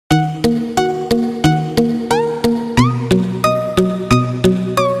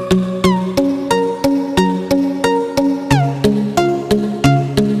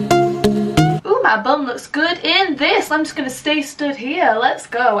I'm just gonna stay stood here. Let's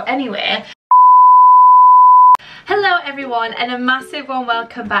go. Anyway. Hello everyone, and a massive warm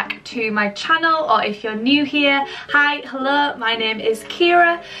welcome back to my channel, or if you're new here, hi, hello, my name is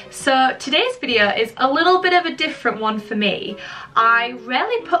Kiera. So today's video is a little bit of a different one for me. I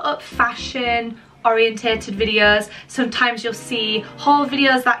rarely put up fashion orientated videos. Sometimes you'll see haul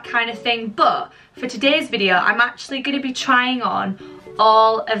videos, that kind of thing, but for today's video I'm actually going to be trying on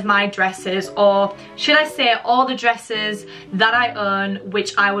all of my dresses, or should I say all the dresses that I own,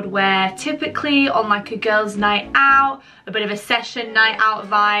 which I would wear typically on like a girls' night out, a bit of a session night out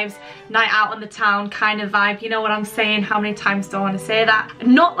vibes, night out on the town kind of vibe, you know what I'm saying? How many times do I want to say that?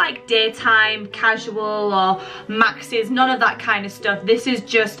 Not like daytime, casual or maxis, none of that kind of stuff. This is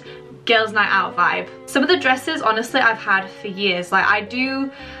just girls' night out vibe. Some of the dresses, honestly, I've had for years. Like, I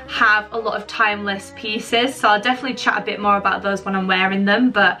do have a lot of timeless pieces, so I'll definitely chat a bit more about those when I'm wearing them.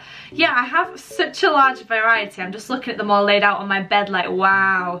 But yeah, I have such a large variety. I'm just looking at them all laid out on my bed like,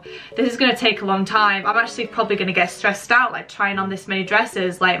 wow, this is gonna take a long time. I'm actually probably gonna get stressed out, like trying on this many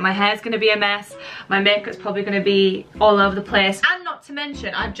dresses. Like, my hair's gonna be a mess, my makeup's probably gonna be all over the place. And not to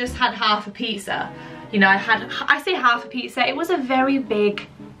mention, I've just had half a pizza. You know, I say half a pizza, it was a very big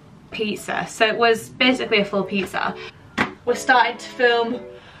pizza, so it was basically a full pizza. We're starting to film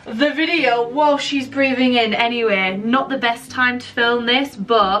the video while she's breathing in. Anyway, not the best time to film this,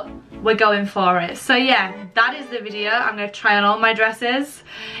 but we're going for it. So yeah, that is the video. I'm going to try on all my dresses.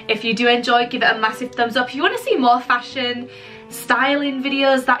 If you do enjoy, give it a massive thumbs up. If you want to see more fashion styling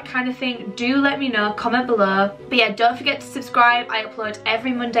videos, that kind of thing, do let me know, comment below. But yeah, don't forget to subscribe. I upload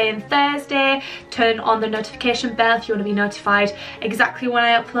every Monday and Thursday. Turn on the notification bell if you want to be notified exactly when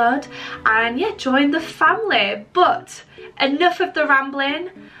I upload, and yeah, join the family. But enough of the rambling,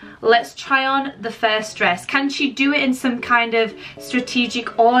 let's try on the first dress. Can she do it in some kind of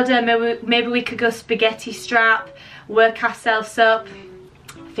strategic order? Maybe we could go spaghetti strap, work ourselves up.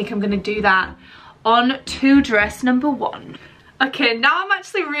 I think I'm gonna do that. On to dress number one. Okay, now I'm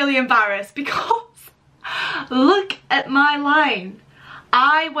actually really embarrassed because look at my line.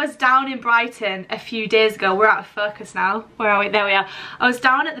 I was down in Brighton a few days ago. We're out of focus now. Where are we? There we are. I was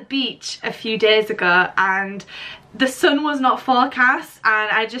down at the beach a few days ago and the sun was not forecast,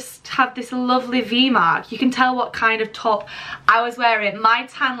 and I just have this lovely V-mark. You can tell what kind of top I was wearing. My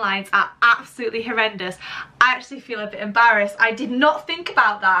tan lines are absolutely horrendous. I actually feel a bit embarrassed. I did not think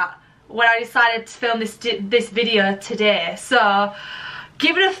about that when I decided to film this video today. So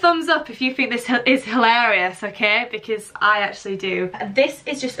give it a thumbs up if you think this is hilarious, okay? Because I actually do. This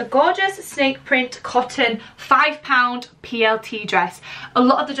is just a gorgeous snake print cotton £5 PLT dress. A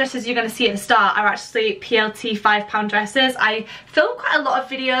lot of the dresses you're going to see at the start are actually PLT £5 dresses. I film quite a lot of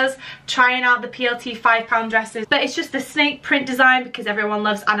videos trying out the PLT £5 dresses, but it's just the snake print design because everyone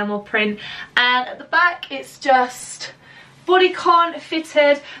loves animal print. And at the back it's just bodycon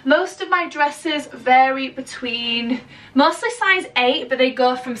fitted. Most of my dresses vary between mostly size 8, but they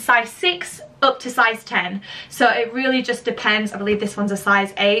go from size 6 up to size 10, so it really just depends. I believe this one's a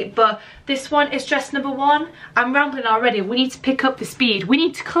size 8, but this one is dress number one. I'm rambling already. We need to pick up the speed. We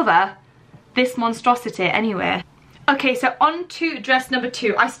need to cover this monstrosity anyway. Okay, so on to dress number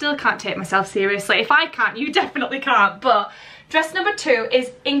two. I still can't take myself seriously. If I can't, you definitely can't. But dress number two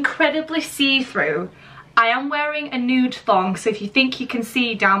is incredibly see-through. I am wearing a nude thong, so if you think you can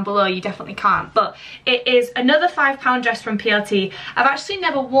see down below, you definitely can't. But it is another £5 dress from PLT. I've actually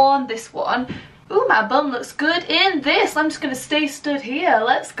never worn this one. Ooh, my bum looks good in this. I'm just going to stay stood here.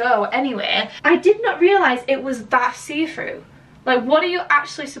 Let's go. Anyway, I did not realise it was that see-through. Like, what are you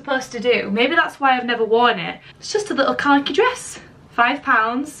actually supposed to do? Maybe that's why I've never worn it. It's just a little khaki dress.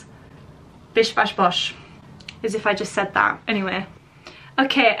 £5. Bish bash bosh. As if I just said that. Anyway.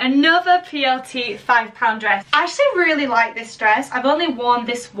 Okay, another PLT £5 dress. I actually really like this dress. I've only worn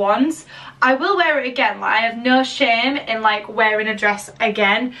this once. I will wear it again. Like, I have no shame in like wearing a dress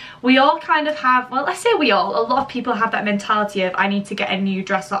again. We all kind of have, well, I say we all, a lot of people have that mentality of I need to get a new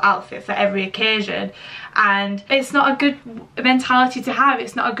dress or outfit for every occasion. And it's not a good mentality to have.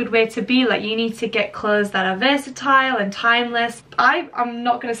 It's not a good way to be. Like, you need to get clothes that are versatile and timeless. I'm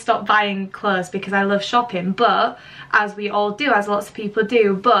not going to stop buying clothes because I love shopping, but as we all do, as lots of people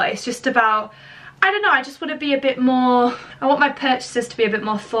do, but it's just about, I don't know, I just want to be a bit more, I want my purchases to be a bit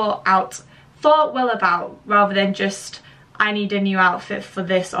more thought well about, rather than just I need a new outfit for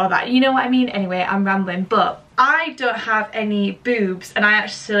this or that, you know what I mean? Anyway, I'm rambling, but I don't have any boobs and I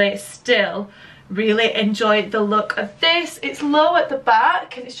actually still really enjoy the look of this. It's low at the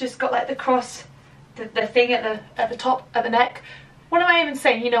back and it's just got like the cross, the thing at the top of the neck. what am I even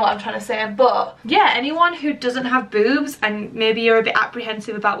saying? You know what I'm trying to say. But yeah, anyone who doesn't have boobs and maybe you're a bit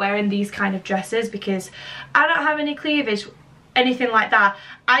apprehensive about wearing these kind of dresses, because I don't have any cleavage, anything like that.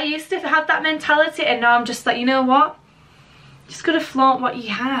 I used to have that mentality, and now I'm just like, you know what? Just gotta flaunt what you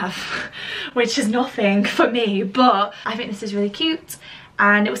have, which is nothing for me, but I think this is really cute,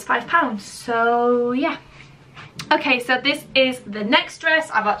 and it was £5, so yeah. Okay, so this is the next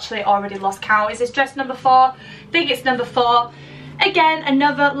dress. I've actually already lost count. Is this dress number 4? I think it's number 4. Again,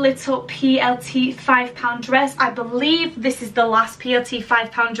 another little PLT £5 dress. I believe this is the last PLT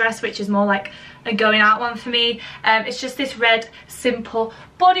 £5 dress, which is more like a going out one for me. It's just this red simple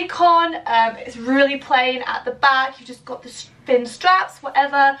bodycon. It's really plain at the back. You've just got the thin straps,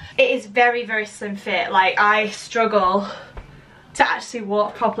 whatever. It is very, very slim fit. Like, I struggle to actually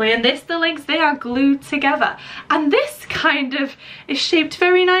walk properly, and the legs, they are glued together, and this kind of is shaped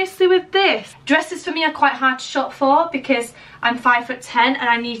very nicely with this. Dresses for me are quite hard to shop for because I'm 5'10" and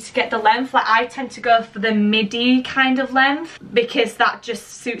I need to get the length. Like, I tend to go for the midi kind of length because that just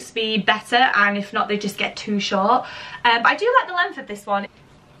suits me better, and if not, they just get too short. But I do like the length of this one.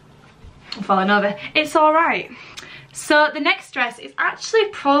 I'm falling over. It's alright. So the next dress is actually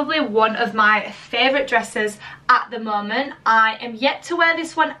probably one of my favourite dresses at the moment. I am yet to wear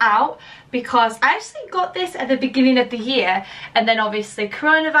this one out because I actually got this at the beginning of the year, and then obviously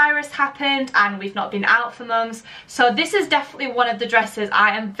coronavirus happened and we've not been out for months. So this is definitely one of the dresses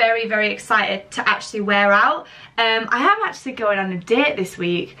I am very, very excited to actually wear out. I am actually going on a date this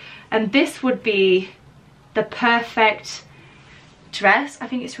week, and this would be the perfect dress. I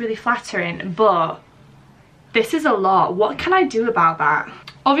think it's really flattering, but this is a lot. What can I do about that?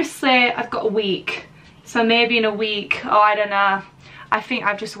 Obviously, I've got a week, so maybe in a week, oh, I don't know. I think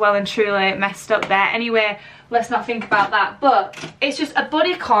I've just well and truly messed up there. Anyway, let's not think about that. But it's just a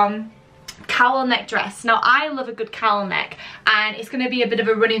bodycon cowl neck dress. Now, I love a good cowl neck, and it's going to be a bit of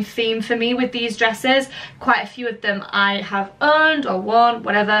a running theme for me with these dresses. Quite a few of them I have owned or worn,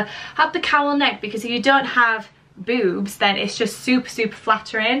 whatever, have the cowl neck, because if you don't have boobs, then it's just super, super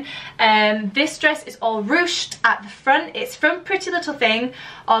flattering. This dress is all ruched at the front. It's from Pretty Little Thing,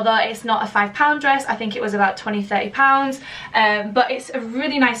 although it's not a £5 dress. I think it was about £20–30, but it's a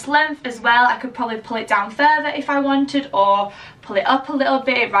really nice length as well. I could probably pull it down further if I wanted, or pull it up a little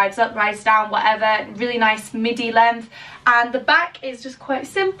bit. It rides up, rides down, whatever. Really nice midi length, and the back is just quite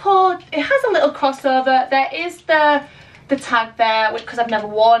simple. It has a little crossover. There is the tag there, which, because I've never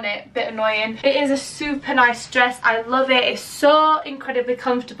worn it, bit annoying. It is a super nice dress. I love it. It's so incredibly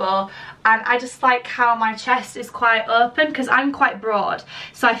comfortable, and I just like how my chest is quite open because I'm quite broad,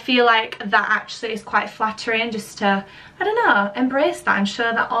 so I feel like that actually is quite flattering, just to, I don't know, embrace that and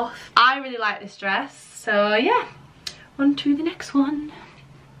show that off. I really like this dress, so yeah, on to the next one.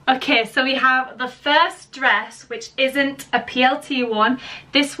 Okay, so we have the first dress, which isn't a PLT one.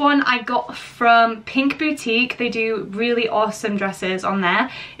 This one I got from Pink Boutique. They do really awesome dresses on there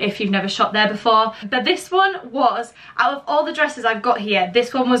if you've never shopped there before. But this one was, out of all the dresses I've got here,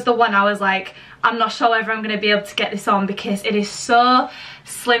 this one was the one I was like, I'm not sure whether I'm going to be able to get this on because it is so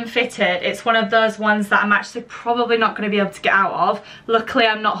slim fitted. It's one of those ones that I'm actually probably not going to be able to get out of. Luckily,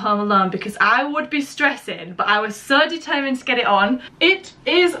 I'm not home alone because I would be stressing, but I was so determined to get it on. It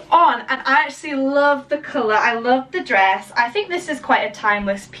is on, and I actually love the colour. I love the dress. I think this is quite a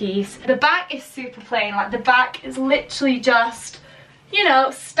timeless piece. The back is super plain. Like, the back is literally just, you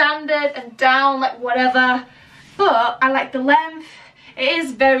know, standard and down, like whatever. But I like the length. It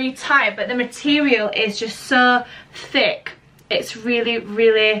is very tight, but the material is just so thick. It's really,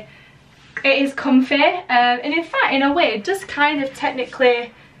 really, it is comfy. And in fact, in a way, it does kind of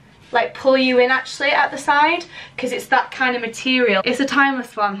technically like pull you in actually at the side, because it's that kind of material. It's a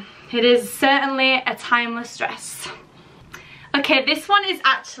timeless one. It is certainly a timeless dress. Okay, this one is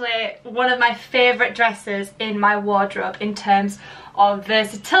actually one of my favourite dresses in my wardrobe in terms of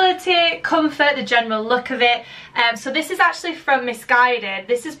versatility, comfort, the general look of it. So this is actually from Missguided.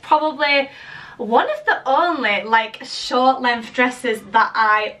 This is probably one of the only like short length dresses that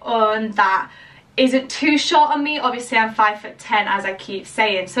I own that isn't too short on me. Obviously I'm 5'10", as I keep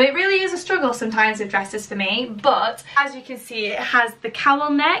saying, so it really is a struggle sometimes with dresses for me. But as you can see, it has the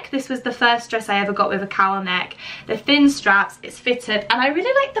cowl neck. This was the first dress I ever got with a cowl neck. The thin straps, it's fitted, and I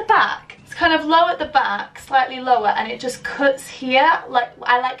really like the back. It's kind of low at the back, slightly lower, and it just cuts here. Like,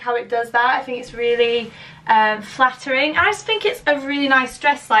 I like how it does that. I think it's really flattering. I just think it's a really nice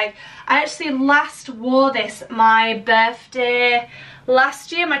dress. Like, I actually last wore this my birthday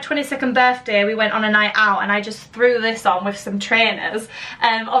last year, my 22nd birthday. We went on a night out and I just threw this on with some trainers.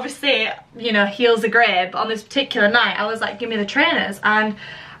 Obviously, you know, heels are great, but on this particular night I was like, give me the trainers. And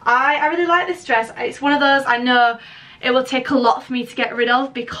I really like this dress. It's one of those, I know it will take a lot for me to get rid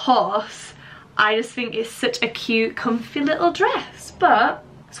of because I just think it's such a cute, comfy little dress. But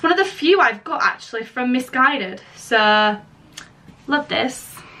it's one of the few I've got actually from Missguided, so love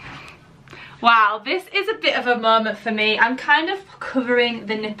this. Wow, this is a bit of a moment for me. I'm kind of covering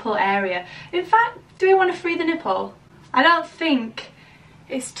the nipple area. In fact, do we want to free the nipple? I don't think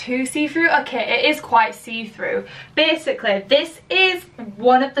it's too see-through. Okay, it is quite see-through. Basically, this is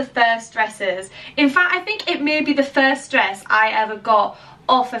one of the first dresses. In fact, I think it may be the first dress I ever got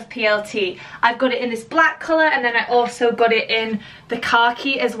off of PLT. I've got it in this black colour, and then I also got it in the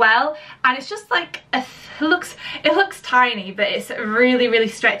khaki as well. And it's just like it looks tiny, but it's really, really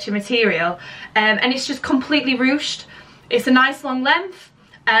stretchy material. And it's just completely ruched. It's a nice long length.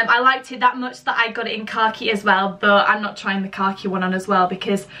 I liked it that much that I got it in khaki as well, but I'm not trying the khaki one on as well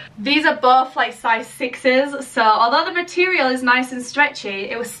because these are both like size 6s, so although the material is nice and stretchy,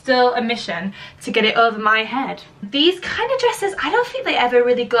 it was still a mission to get it over my head. These kind of dresses, I don't think they ever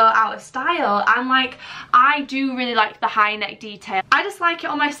really go out of style, and like, I do really like the high neck detail. I just like it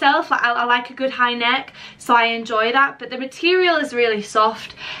on myself, like I like a good high neck, so I enjoy that, but the material is really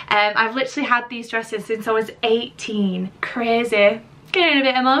soft. I've literally had these dresses since I was 18. Crazy. Getting a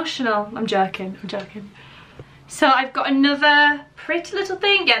bit emotional. I'm joking, I'm joking. So I've got another pretty little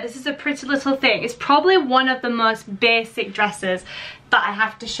thing. Yeah, this is a pretty little thing. It's probably one of the most basic dresses that I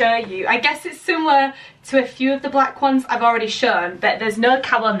have to show you. I guess it's similar to a few of the black ones I've already shown, but there's no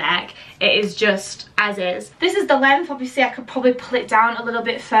cowl neck. It is just as is. This is the length. Obviously, I could probably pull it down a little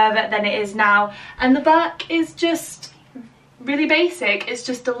bit further than it is now. And the back is just really basic. It's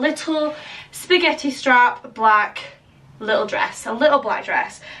just a little spaghetti strap, black little dress, a little black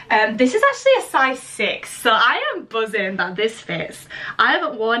dress. This is actually a size 6, so I am buzzing that this fits. I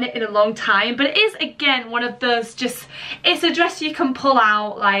haven't worn it in a long time, but it is again one of those, just, it's a dress you can pull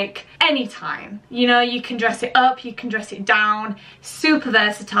out like anytime. You know, you can dress it up, you can dress it down, super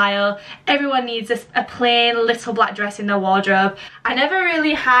versatile. Everyone needs a plain little black dress in their wardrobe. I never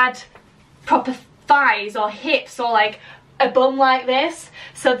really had proper thighs or hips or like a bum like this,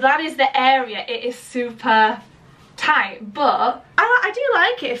 so that is the area. It is super tight, but I do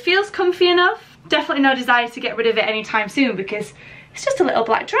like it. It feels comfy enough. Definitely no desire to get rid of it anytime soon because it's just a little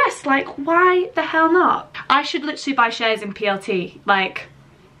black dress. Like, why the hell not? I should literally buy shares in PLT. Like,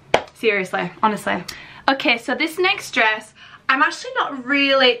 seriously, honestly. Okay, so this next dress, I'm actually not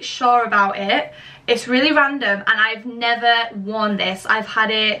really sure about it. It's really random and I've never worn this. I've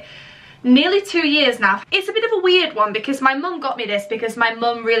had it nearly 2 years now. It's a bit of a weird one because my mum got me this because my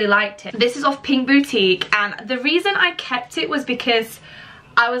mum really liked it. This is off Pink Boutique, and the reason I kept it was because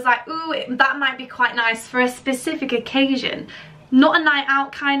I was like, ooh, that might be quite nice for a specific occasion. Not a night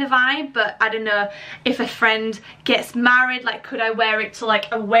out kind of vibe, but I don't know, if a friend gets married, like could I wear it to like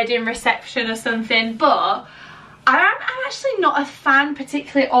a wedding reception or something, but I'm actually not a fan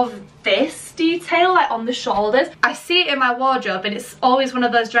particularly of this detail, like on the shoulders. I see it in my wardrobe and it's always one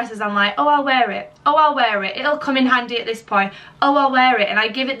of those dresses I'm like, oh, I'll wear it. Oh, I'll wear it. It'll come in handy at this point. Oh, I'll wear it. And I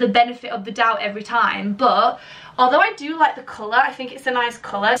give it the benefit of the doubt every time. But although I do like the colour, I think it's a nice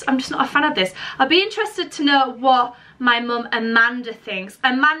colour, I'm just not a fan of this. I'd be interested to know what my mum Amanda thinks.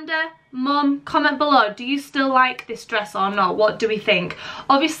 Amanda, mum, comment below. Do you still like this dress or not? What do we think?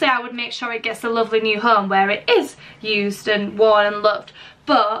 Obviously, I would make sure it gets a lovely new home where it is used and worn and loved.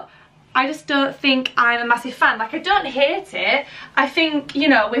 But I just don't think I'm a massive fan. Like, I don't hate it. I think, you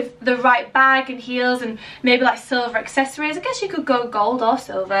know, with the right bag and heels and maybe like silver accessories, I guess you could go gold or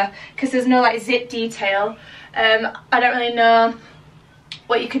silver because there's no like zip detail. I don't really know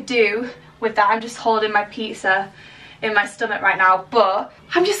what you could do with that. I'm just holding my pizza in my stomach right now, but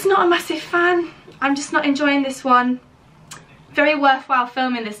I'm just not a massive fan. I'm just not enjoying this one. Very worthwhile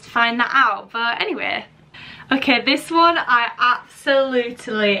filming this to find that out, but anyway. Okay, this one I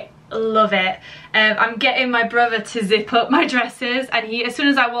absolutely love it. I'm getting my brother to zip up my dresses, and he, as soon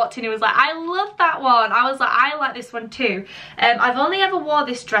as I walked in, he was like, I love that one. I was like, I like this one too. I've only ever wore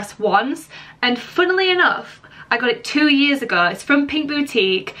this dress once, and funnily enough, I got it 2 years ago. It's from Pink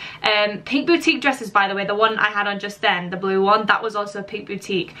Boutique. Pink Boutique dresses, by the way, the one I had on just then, the blue one, that was also Pink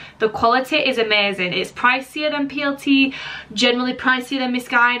Boutique. The quality is amazing. It's pricier than PLT, generally pricier than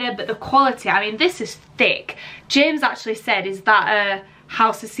Missguided, but the quality, I mean, this is thick. James actually said, is that a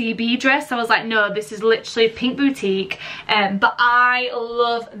House of CB dress? I was like, no, this is literally Pink Boutique. But I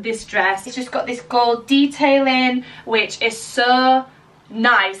love this dress. It's just got this gold detailing, which is so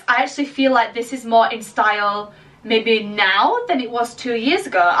nice. I actually feel like this is more in style maybe now than it was 2 years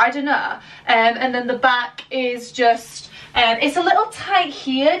ago. I don't know. And then the back is just, it's a little tight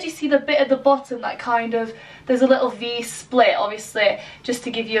here. Do you see the bit at the bottom that kind of, there's a little V split, obviously, just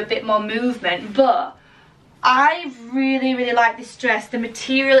to give you a bit more movement. But I really like this dress. The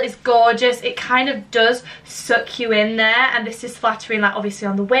material is gorgeous. It kind of does suck you in there, and this is flattering, like obviously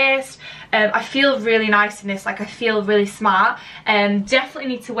on the waist. I feel really nice in this, like I feel really smart. Definitely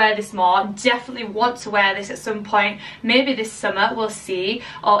need to wear this more. Definitely want to wear this at some point, maybe this summer, we'll see,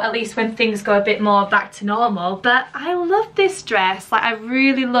 or at least when things go a bit more back to normal. But I love this dress. Like I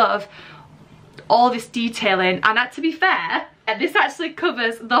really love all this detailing, and to be fair, this actually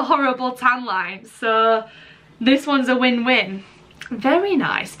covers the horrible tan line, so this one's a win-win. Very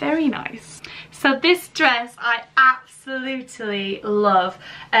nice, very nice. So this dress I absolutely love.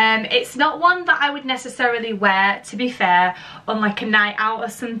 It's not one that I would necessarily wear, to be fair, on like a night out or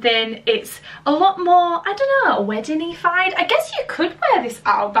something. It's a lot more, I don't know, wedding-ified. I guess you could wear this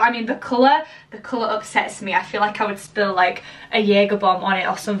out, but I mean the colour upsets me. I feel like I would spill like a Jaeger bomb on it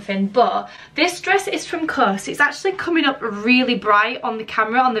or something. But this dress is from Coast. It's actually coming up really bright on the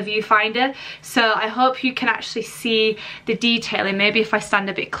camera, on the viewfinder, so I hope you can actually see the detailing. Maybe if I stand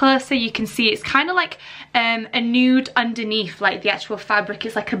a bit closer you can see it's kind of like a nude underneath, like the actual fabric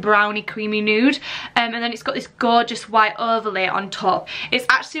is like a browny creamy nude, and then it's got this gorgeous white overlay on top. It's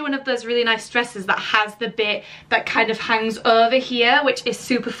actually one of those really nice dresses that has the bit that kind of hangs over here, which is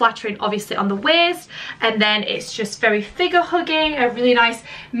super flattering obviously on the waist, and then it's just very figure hugging, a really nice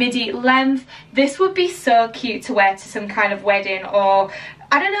midi length. This would be so cute to wear to some kind of wedding, or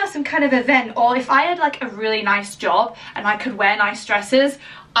I don't know, some kind of event, or if I had like a really nice job and I could wear nice dresses,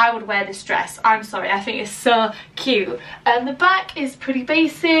 I would wear this dress. I'm sorry, I think it's so cute. And the back is pretty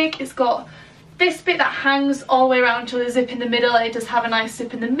basic. It's got this bit that hangs all the way around to the zip in the middle. It does have a nice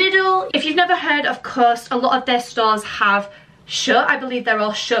zip in the middle. If you've never heard of Coast, a lot of their stores have shut. I believe they're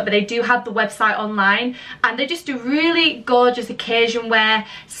all shut, but they do have the website online, and they just do really gorgeous occasion wear,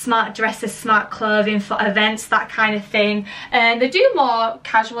 smart dresses, smart clothing for events, that kind of thing. And they do more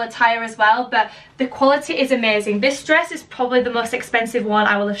casual attire as well, but the quality is amazing. This dress is probably the most expensive one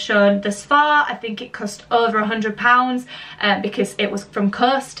I will have shown thus far. I think it cost over £100 because it was from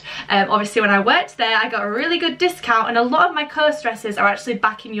Coast. Obviously when I worked there I got a really good discount, and a lot of my Coast dresses are actually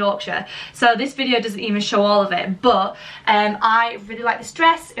back in Yorkshire, so this video doesn't even show all of it. But I really like this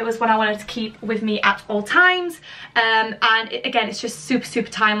dress. It was one I wanted to keep with me at all times, and again it's just super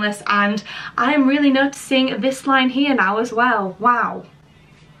timeless, and I am really noticing this line here now as well. Wow,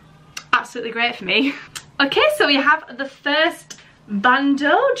 absolutely great for me. Okay, so we have the first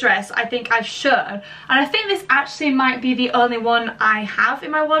bandeau dress I think I've shown, and I think this actually might be the only one I have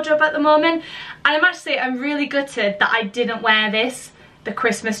in my wardrobe at the moment, and I'm really gutted that I didn't wear this the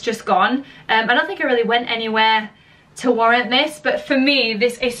Christmas just gone. I don't think I really went anywhere to warrant this, but for me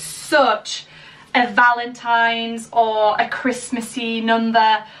this is such a Valentine's or a Christmassy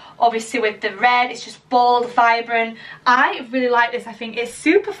number. Obviously with the red, it's just bold, vibrant. I really like this. I think it's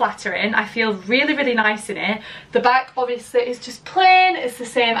super flattering. I feel really nice in it. The back obviously is just plain. It's the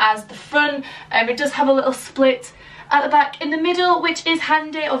same as the front. It does have a little split at the back in the middle, which is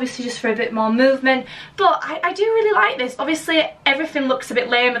handy, obviously just for a bit more movement. But I do really like this. Obviously everything looks a bit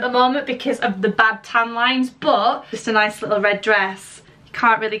lame at the moment because of the bad tan lines, but just a nice little red dress. You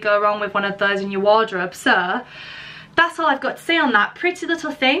can't really go wrong with one of those in your wardrobe. So that's all I've got to say on that pretty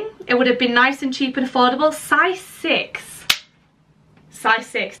little thing. It would have been nice and cheap and affordable. Size 6. Size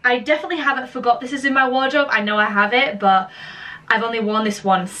 6. I definitely haven't forgot this is in my wardrobe. I know I have it, but I've only worn this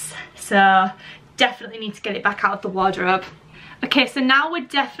once, so definitely need to get it back out of the wardrobe. Okay, so now we're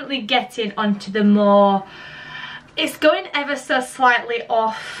definitely getting onto the more, it's going ever so slightly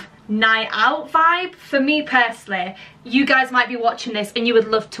off night out vibe for me personally. You guys might be watching this and you would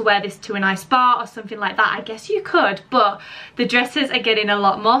love to wear this to a nice bar or something like that. I guess you could, but the dresses are getting a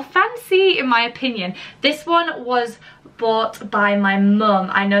lot more fancy in my opinion. This one was bought by my mum.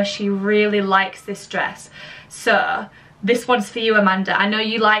 I know she really likes this dress, so this one's for you, Amanda. I know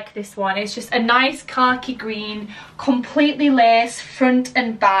you like this one. It's just a nice khaki green, completely lace front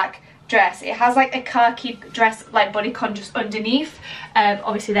and back dress. It has like a khaki dress like bodycon just underneath.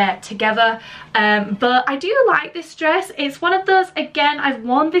 Obviously they're together, but I do like this dress. It's one of those, again, I've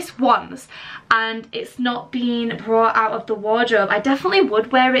worn this once and it's not been brought out of the wardrobe. I definitely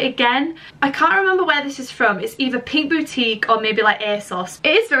would wear it again. I can't remember where this is from. It's either Pink Boutique or maybe like ASOS.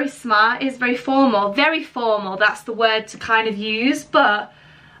 It is very smart, it is very formal, that's the word to kind of use, but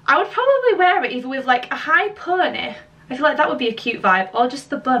I would probably wear it either with like a high pony. I feel like that would be a cute vibe, or just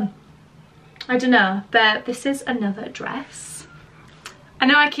the bun. I don't know, but this is another dress. I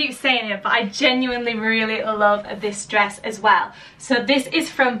know I keep saying it, but I genuinely really love this dress as well. So this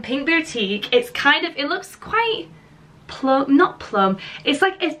is from Pink Boutique. It's kind of, it looks quite plum, not plum. It's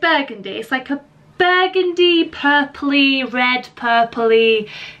like, it's burgundy. It's like a burgundy, purpley, red, purpley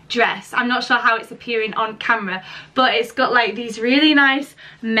dress. I'm not sure how it's appearing on camera, but it's got like these really nice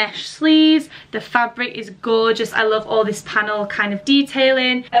mesh sleeves. The fabric is gorgeous. I love all this panel kind of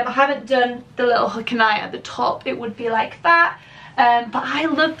detailing. I haven't done the little hook and eye at the top. It would be like that. But I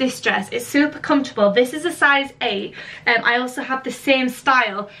love this dress. It's super comfortable. This is a size 8. I also have the same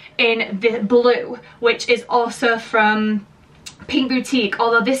style in the blue, which is also from Pink Boutique,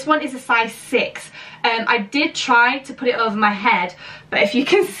 although this one is a size 6. I did try to put it over my head, but if you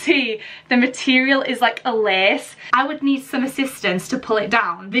can see, the material is like a lace. I would need some assistance to pull it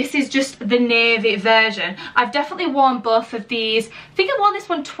down. This is just the navy version. I've definitely worn both of these. I think I wore this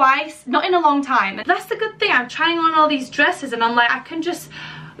one twice, not in a long time. And that's the good thing. I'm trying on all these dresses and I'm like, I can just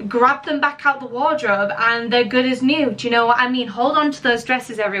grab them back out the wardrobe and they're good as new. Do you know what I mean? Hold on to those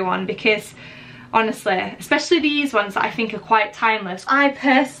dresses, everyone, because honestly, especially these ones that I think are quite timeless. I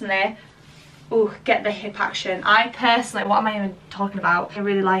personally, oh, get the hip action. I personally, what am I even talking about? I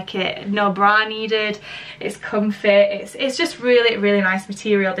really like it. No bra needed. It's comfy. It's just really, really nice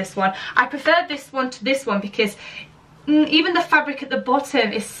material, this one. I prefer this one to this one because even the fabric at the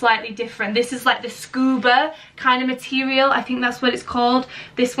bottom is slightly different. This is like the scuba kind of material. I think that's what it's called.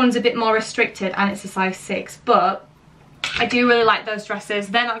 This one's a bit more restricted and it's a size 6, but I do really like those dresses.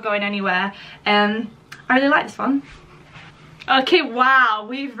 They're not going anywhere. I really like this one. Okay, wow,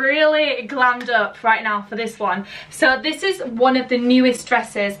 we've really glammed up right now for this one. So this is one of the newest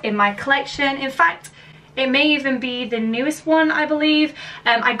dresses in my collection. In fact, it may even be the newest one, I believe.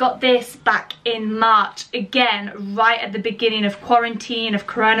 I got this back in March, again, right at the beginning of quarantine, of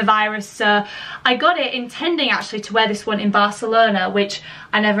coronavirus. So I got it intending actually to wear this one in Barcelona, which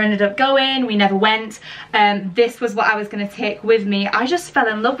I never ended up going. We never went. This was what I was going to take with me. I just fell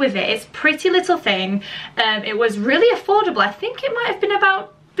in love with it. It's a pretty little thing. It was really affordable. I think it might have been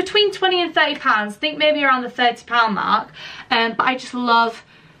about between 20 and 30 pounds. I think maybe around the 30 pound mark. But I just love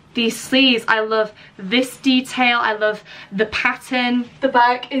these sleeves. I love this detail. I love the pattern. The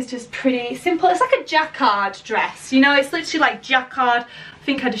back is just pretty simple. It's like a jacquard dress, you know, it's literally like jacquard. I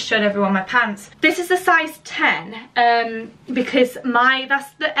think I just showed everyone my pants. This is a size 10 because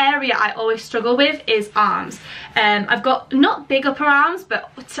that's the area I always struggle with is arms. I've got not big upper arms,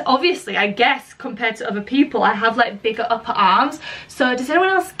 but obviously I guess compared to other people I have like bigger upper arms. So does anyone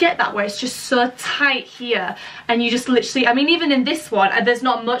else get that where it's just so tight here and you just literally, I mean even in this one there's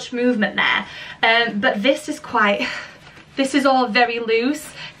not much movement there, but this is quite, this is all very loose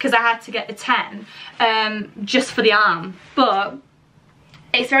because I had to get the 10 just for the arm, but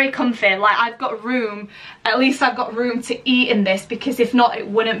it's very comfy. Like I've got room, at least I've got room to eat in this, because if not it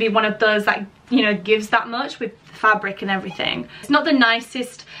wouldn't be one of those that, you know, gives that much with the fabric and everything. It's not the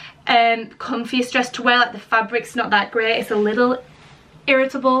nicest comfiest dress to wear, like the fabric's not that great. It's a little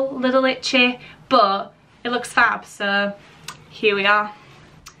irritable, a little itchy, but it looks fab, so here we are.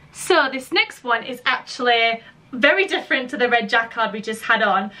 So this next one is actually very different to the red jacquard we just had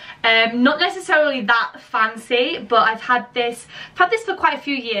on. Not necessarily that fancy, but I've had this for quite a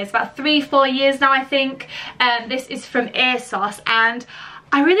few years, about 3-4 years now I think. This is from ASOS and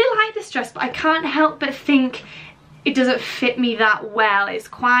I really like this dress, but I can't help but think it doesn't fit me that well. It's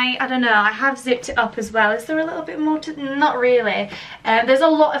quite, I don't know, I have zipped it up as well. Is there a little bit more to, not really. There's a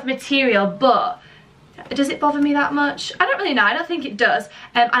lot of material, but does it bother me that much? I don't really know, I don't think it does.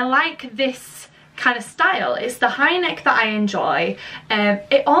 I like this kind of style. It's the high neck that I enjoy.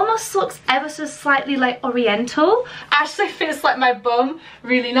 It almost looks ever so slightly like oriental. Actually fits like my bum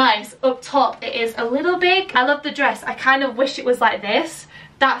really nice. Up top it is a little big. I love the dress. I kind of wish it was like this.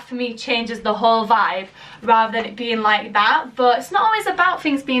 That for me changes the whole vibe rather than it being like that, but it's not always about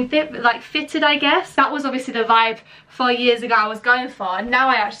things being fitted, I guess. That was obviously the vibe 4 years ago I was going for, and now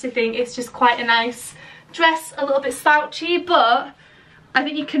I actually think it's just quite a nice dress, a little bit slouchy, but I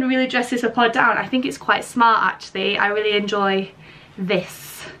think you can really dress this up or down. I think it's quite smart actually. I really enjoy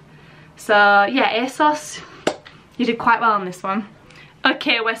this. So yeah, ASOS, you did quite well on this one.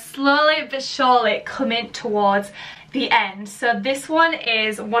 Okay, we're slowly but surely coming towards the end. So this one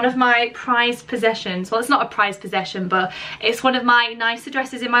is one of my prized possessions. Well, it's not a prized possession, but it's one of my nicer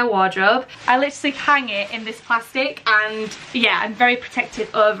dresses in my wardrobe. I literally hang it in this plastic and yeah, I'm very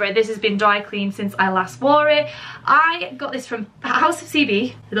protective over it. This has been dry cleaned since I last wore it. I got this from House of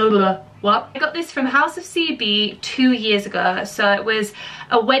CB. What? I got this from House of CB 2 years ago. So it was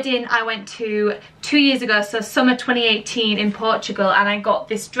a wedding I went to 2 years ago, so summer 2018 in Portugal, and I got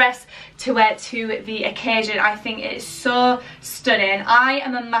this dress to wear to the occasion. I think it's so stunning. I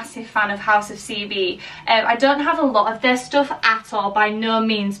am a massive fan of House of CB. I don't have a lot of their stuff at all, by no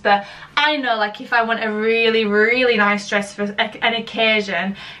means, but I know, like, if I want a really, really nice dress for an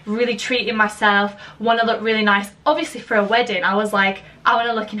occasion, really treating myself, want to look really nice, obviously for a wedding, I was like, I want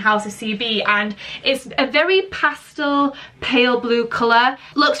to look in House of CB, and it's a very pastel, pale blue colour.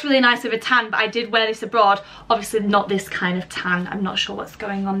 Looks really nice with a tan, but I did wear this abroad. Obviously not this kind of tan. I'm not sure what's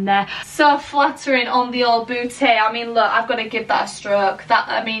going on there. So flattering on the old booty. I mean, look, I've got to give that a stroke. That,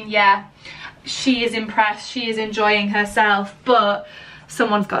 I mean, yeah, she is impressed. She is enjoying herself, but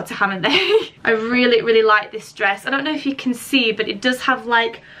someone's got to, haven't they? I really, really like this dress. I don't know if you can see, but it does have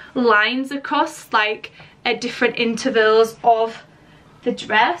like lines across, like at different intervals of the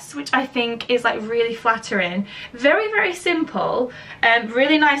dress, which I think is like really flattering. Very, very simple,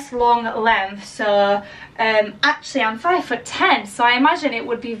 really nice long length. So actually I'm 5'10", so I imagine it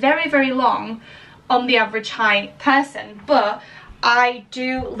would be very, very long on the average height person, but I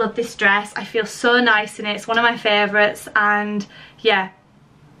do love this dress. I feel so nice in it. It's one of my favorites, and yeah,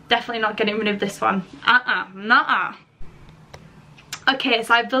 definitely not getting rid of this one. Nuh-uh. Okay,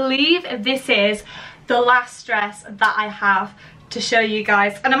 so I believe this is the last dress that I have to show you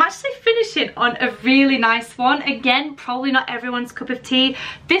guys, and I'm actually finishing on a really nice one. Again, probably not everyone's cup of tea.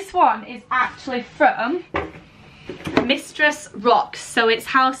 This one is actually from Mistress Rocks, so it's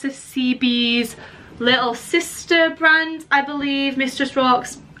House of CB's little sister brand, I believe. Mistress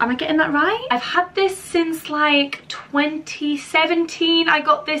Rocks, am I getting that right? I've had this since like 2017 I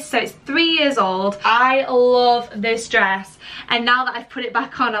got this, so it's 3 years old. I love this dress, and now that I've put it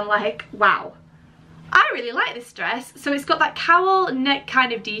back on, I'm like, wow, I really like this dress. So it's got that cowl neck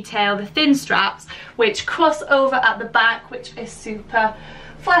kind of detail, the thin straps, which cross over at the back, which is super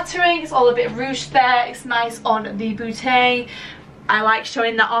flattering. It's all a bit ruched there. It's nice on the bootay. I like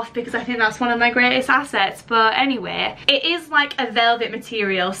showing that off because I think that's one of my greatest assets. But anyway, it is like a velvet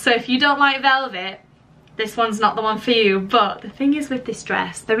material, so if you don't like velvet, this one's not the one for you. But the thing is with this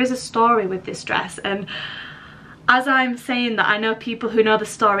dress, there is a story with this dress, and as I'm saying that, I know people who know the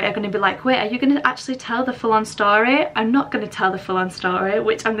story are going to be like, wait, are you going to actually tell the full-on story? I'm not going to tell the full-on story,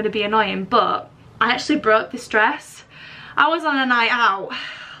 which I'm going to be annoying, but I actually broke this dress. I was on a night out,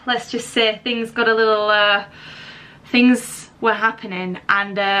 let's just say things got a little, things were happening,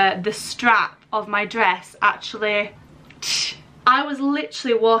 and the strap of my dress actually, I was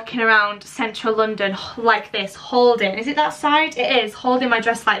literally walking around central London like this, holding, is it that side? It is, holding my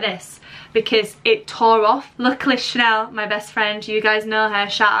dress like this, because it tore off. Luckily Chanel, my best friend, you guys know her,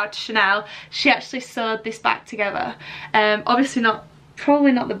 shout out to Chanel, she actually sewed this back together. Obviously not,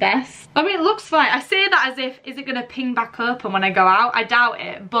 probably not the best. I mean, it looks fine. I say that as if, is it gonna ping back open when I go out? I doubt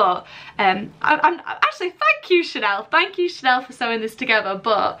it, but I'm actually, thank you Chanel for sewing this together,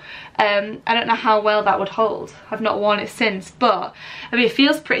 but I don't know how well that would hold. I've not worn it since, but I mean, it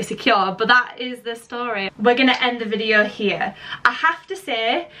feels pretty secure. But that is the story. We're gonna end the video here. I have to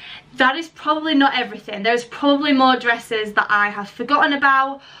say, that is probably not everything. There's probably more dresses that I have forgotten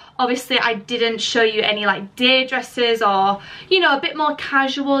about. Obviously I didn't show you any like day dresses, or, you know, a bit more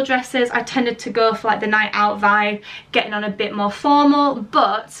casual dresses. I tended to go for like the night out vibe, getting on a bit more formal,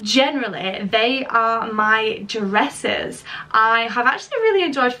 but generally they are my dresses. I have actually really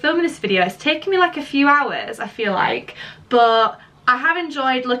enjoyed filming this video. It's taken me like a few hours, I feel like, but I have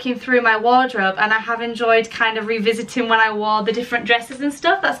enjoyed looking through my wardrobe, and I have enjoyed kind of revisiting when I wore the different dresses and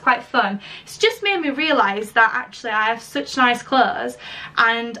stuff. That's quite fun. It's just made me realise that actually I have such nice clothes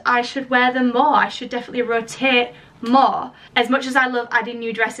and I should wear them more. I should definitely rotate more. As much as I love adding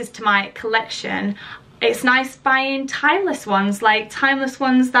new dresses to my collection, it's nice buying timeless ones, like timeless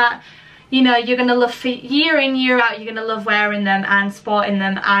ones that, you know, you're gonna love for year in, year out. You're gonna love wearing them and sporting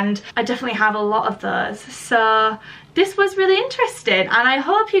them, and I definitely have a lot of those. So this was really interesting, and I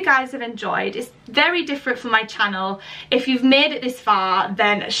hope you guys have enjoyed. It's very different from my channel. If you've made it this far,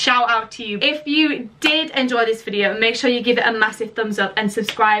 then shout out to you. If you did enjoy this video, make sure you give it a massive thumbs up and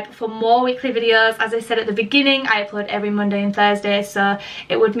subscribe for more weekly videos. As I said at the beginning, I upload every Monday and Thursday, so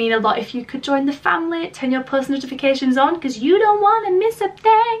it would mean a lot if you could join the family, turn your post notifications on, because you don't want to miss a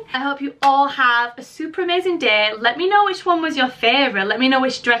thing. I hope you all have a super amazing day. Let me know which one was your favourite. Let me know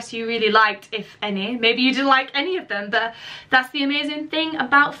which dress you really liked, if any. Maybe you didn't like any of them, but that's the amazing thing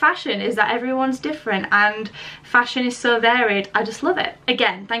about fashion, is that everyone's different and fashion is so varied. I just love it.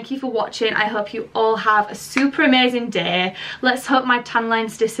 Again, thank you for watching. I hope you all have a super amazing day. Let's hope my tan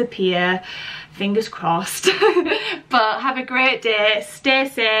lines disappear. Fingers crossed. But have a great day. Stay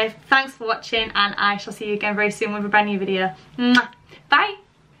safe. Thanks for watching, and I shall see you again very soon with a brand new video. Mwah. Bye.